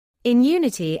In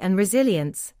unity and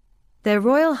resilience, Their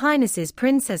Royal Highnesses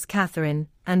Princess Catherine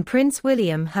and Prince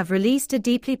William have released a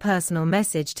deeply personal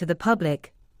message to the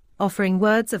public, offering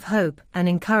words of hope and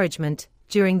encouragement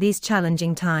during these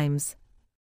challenging times.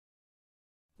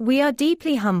 We are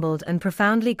deeply humbled and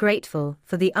profoundly grateful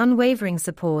for the unwavering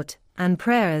support and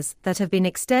prayers that have been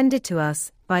extended to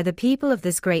us by the people of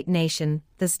this great nation,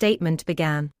 the statement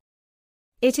began.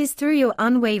 It is through your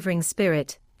unwavering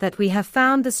spirit that we have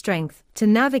found the strength to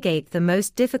navigate the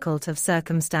most difficult of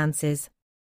circumstances.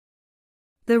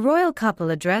 The royal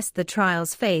couple addressed the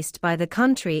trials faced by the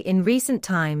country in recent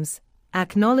times,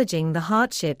 acknowledging the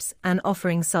hardships and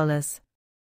offering solace.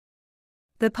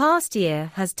 The past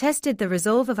year has tested the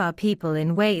resolve of our people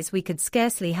in ways we could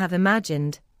scarcely have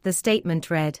imagined, the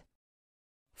statement read.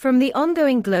 From the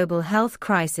ongoing global health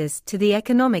crisis to the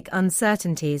economic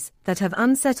uncertainties that have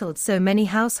unsettled so many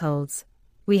households,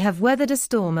 we have weathered a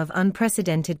storm of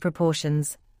unprecedented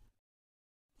proportions.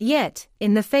 Yet,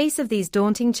 in the face of these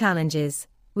daunting challenges,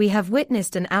 we have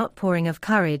witnessed an outpouring of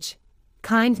courage,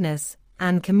 kindness,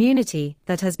 and community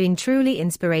that has been truly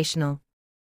inspirational.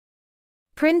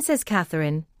 Princess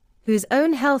Catherine, whose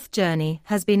own health journey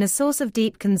has been a source of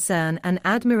deep concern and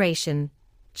admiration,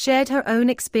 shared her own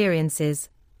experiences,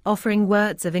 offering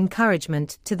words of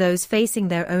encouragement to those facing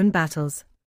their own battles.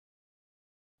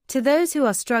 To those who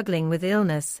are struggling with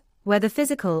illness, whether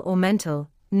physical or mental,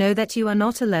 know that you are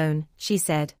not alone, she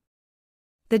said.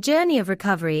 The journey of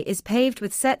recovery is paved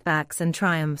with setbacks and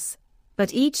triumphs,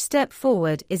 but each step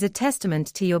forward is a testament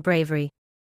to your bravery.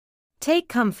 Take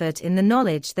comfort in the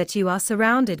knowledge that you are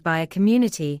surrounded by a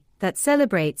community that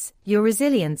celebrates your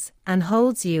resilience and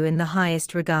holds you in the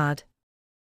highest regard.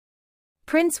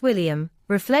 Prince William,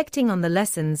 reflecting on the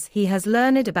lessons he has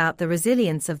learned about the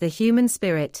resilience of the human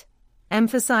spirit,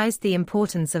 emphasized the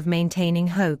importance of maintaining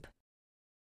hope.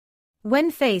 When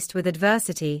faced with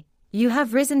adversity, you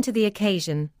have risen to the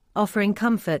occasion, offering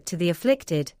comfort to the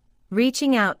afflicted,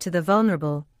 reaching out to the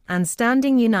vulnerable, and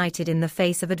standing united in the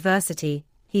face of adversity,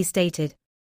 he stated.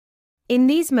 In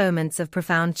these moments of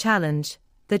profound challenge,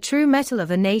 the true metal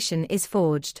of a nation is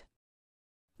forged.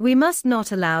 We must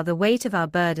not allow the weight of our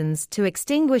burdens to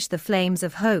extinguish the flames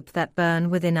of hope that burn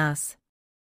within us.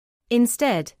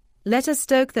 Instead, let us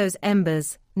stoke those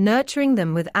embers, nurturing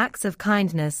them with acts of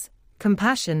kindness,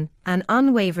 compassion, and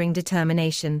unwavering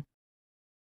determination.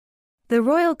 The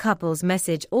royal couple's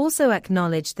message also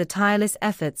acknowledged the tireless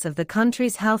efforts of the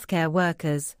country's healthcare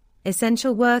workers,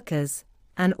 essential workers,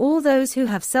 and all those who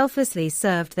have selflessly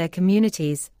served their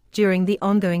communities during the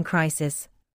ongoing crisis.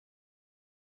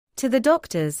 To the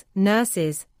doctors,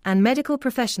 nurses, and medical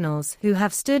professionals who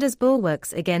have stood as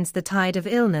bulwarks against the tide of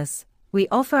illness, we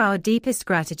offer our deepest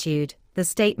gratitude, the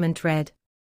statement read.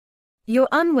 Your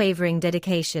unwavering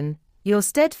dedication, your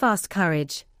steadfast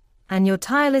courage, and your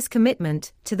tireless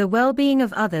commitment to the well-being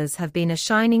of others have been a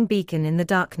shining beacon in the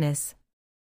darkness.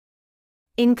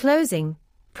 In closing,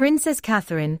 Princess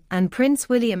Catherine and Prince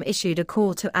William issued a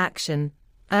call to action,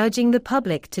 urging the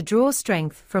public to draw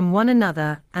strength from one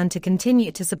another and to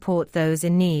continue to support those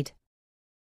in need.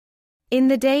 In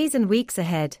the days and weeks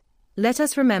ahead, let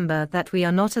us remember that we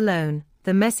are not alone,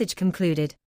 the message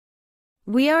concluded.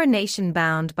 We are a nation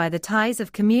bound by the ties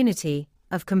of community,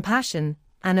 of compassion,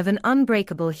 and of an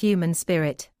unbreakable human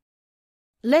spirit.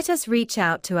 Let us reach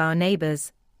out to our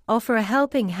neighbors, offer a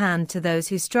helping hand to those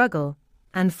who struggle,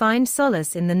 and find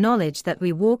solace in the knowledge that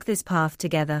we walk this path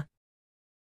together.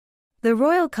 The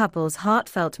royal couple's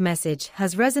heartfelt message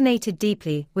has resonated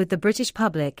deeply with the British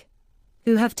public,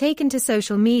 who have taken to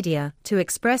social media to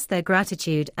express their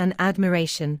gratitude and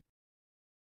admiration.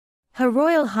 Her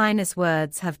Royal Highness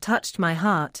words have touched my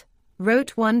heart,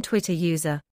 wrote one Twitter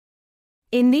user.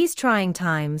 In these trying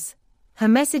times, her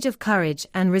message of courage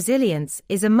and resilience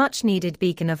is a much-needed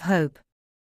beacon of hope.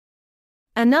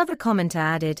 Another commenter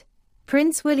added,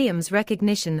 Prince William's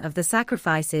recognition of the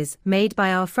sacrifices made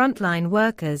by our frontline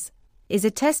workers is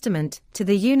a testament to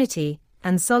the unity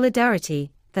and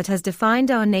solidarity that has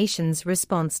defined our nation's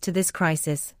response to this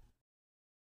crisis.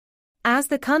 As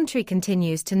the country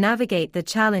continues to navigate the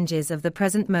challenges of the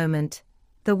present moment,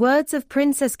 the words of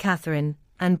Princess Catherine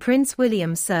and Prince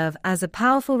William serve as a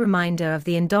powerful reminder of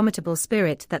the indomitable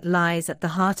spirit that lies at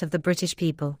the heart of the British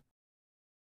people.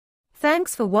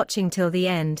 Thanks for watching till the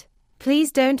end.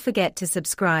 Please don't forget to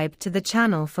subscribe to the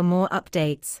channel for more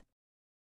updates.